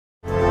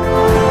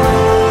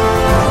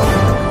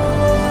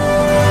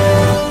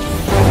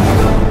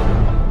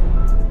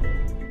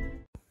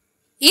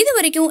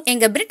இதுவரைக்கும்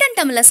எங்க பிரிட்டன்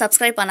தமிழை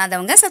சப்ஸ்கிரைப்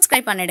பண்ணாதவங்க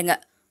சப்ஸ்கிரைப் பண்ணிடுங்க.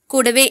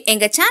 கூடவே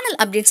எங்க சேனல்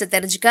அப்டேட்ஸ்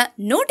தெரிஞ்சுக்க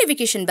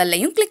நோட்டிபிகேஷன்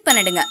பெல்லையும் கிளிக்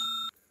பண்ணிடுங்க.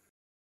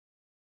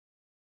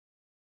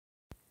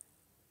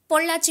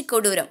 பொள்ளாச்சி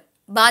கொடூரம்.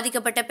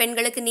 பாதிக்கப்பட்ட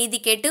பெண்களுக்கு நீதி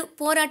கேட்டு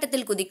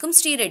போராட்டத்தில் குதிக்கும்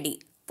ஸ்ரீரெட்டி.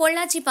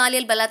 பொள்ளாச்சி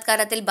பாலியல்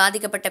பலாத்காரத்தில்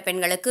பாதிக்கப்பட்ட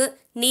பெண்களுக்கு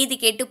நீதி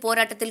கேட்டு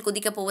போராட்டத்தில்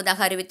குதிக்கப்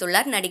போவதாக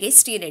அறிவித்துள்ளார் நடிகை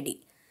ஸ்ரீரெட்டி.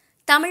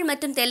 தமிழ்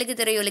மற்றும் தெலுங்கு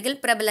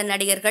திரையுலகில் பிரபல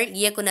நடிகர்கள்,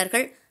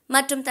 இயக்குநர்கள்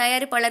மற்றும்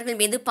தயாரிப்பாளர்கள்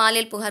மீது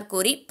பாலியல் புகார்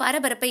கூறி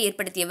பரபரப்பை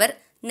ஏற்படுத்தியவர்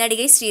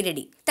நடிகை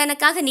ஸ்ரீரெட்டி.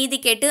 தனக்காக நீதி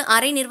கேட்டு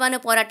அரை நிர்வாண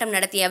போராட்டம்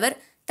நடத்திய அவர்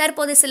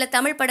தற்போது சில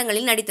தமிழ்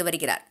படங்களில் நடித்து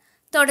வருகிறார்.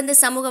 தொடர்ந்து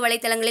சமூக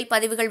வலைதளங்களில்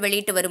பதிவுகள்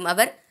வெளியிட்டு வரும்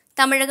அவர்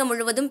தமிழகம்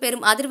முழுவதும்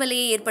பெரும்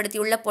அதிர்வலையை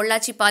ஏற்படுத்தியுள்ள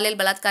பொள்ளாச்சி பாலியல்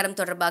பலாத்காரம்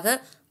தொடர்பாக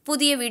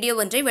புதிய வீடியோ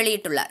ஒன்றை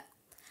வெளியிட்டுள்ளார்.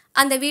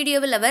 அந்த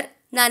வீடியோவில் அவர்,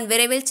 நான்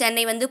விரைவில்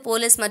சென்னை வந்து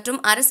போலீஸ்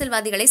மற்றும்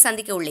அரசியல்வாதிகளை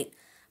சந்திக்க உள்ளேன்.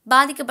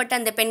 பாதிக்கப்பட்ட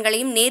அந்த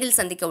பெண்களையும் நேரில்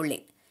சந்திக்க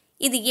உள்ளேன்.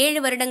 இது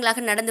 7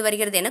 வருடங்களாக நடந்து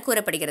வருகிறது என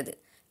கூறப்படுகிறது.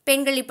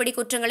 பெண்கள் இப்படி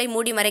குற்றங்களை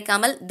மூடி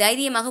மறைக்காமல்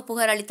தைரியமாக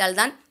புகார்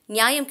அளித்தால்தான்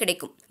நியாயம்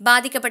கிடைக்கும்.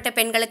 பாதிக்கப்பட்ட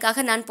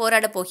பெண்களுக்காக நான்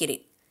போராடப்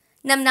போகிறேன்.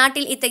 நம்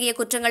நாட்டில் இத்தகைய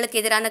குற்றங்களுக்கு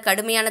எதிரான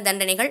கடுமையான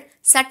தண்டனைகள்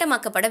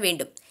சட்டமாக்கப்பட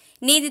வேண்டும்.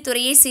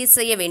 நீதித்துறையை சீர்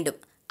செய்ய வேண்டும்.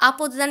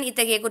 அப்போதுதான்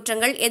இத்தகைய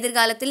குற்றங்கள்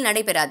எதிர்காலத்தில்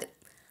நடைபெறாது.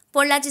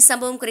 பொள்ளாச்சி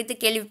சம்பவம் குறித்து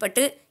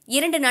கேள்விப்பட்டு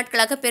 2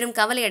 நாட்களாக பெரும்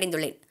கவலை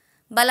அடைந்துள்ளேன்.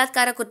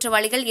 பலாத்கார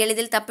குற்றவாளிகள்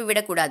எளிதில்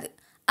தப்பிவிடக்கூடாது.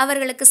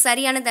 அவர்களுக்கு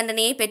சரியான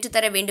தண்டனையை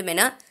பெற்றுத்தர வேண்டும்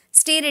என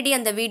ஸ்ரீரெட்டி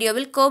அந்த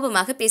வீடியோவில்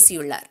கோபமாக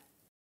பேசியுள்ளார்.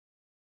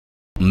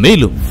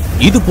 மேலும்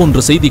இது போன்ற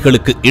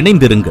செய்திகளுக்கு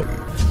இணைந்திருங்கள்.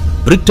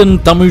 பிரிட்டன்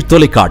தமிழ்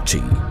தொலைக்காட்சி.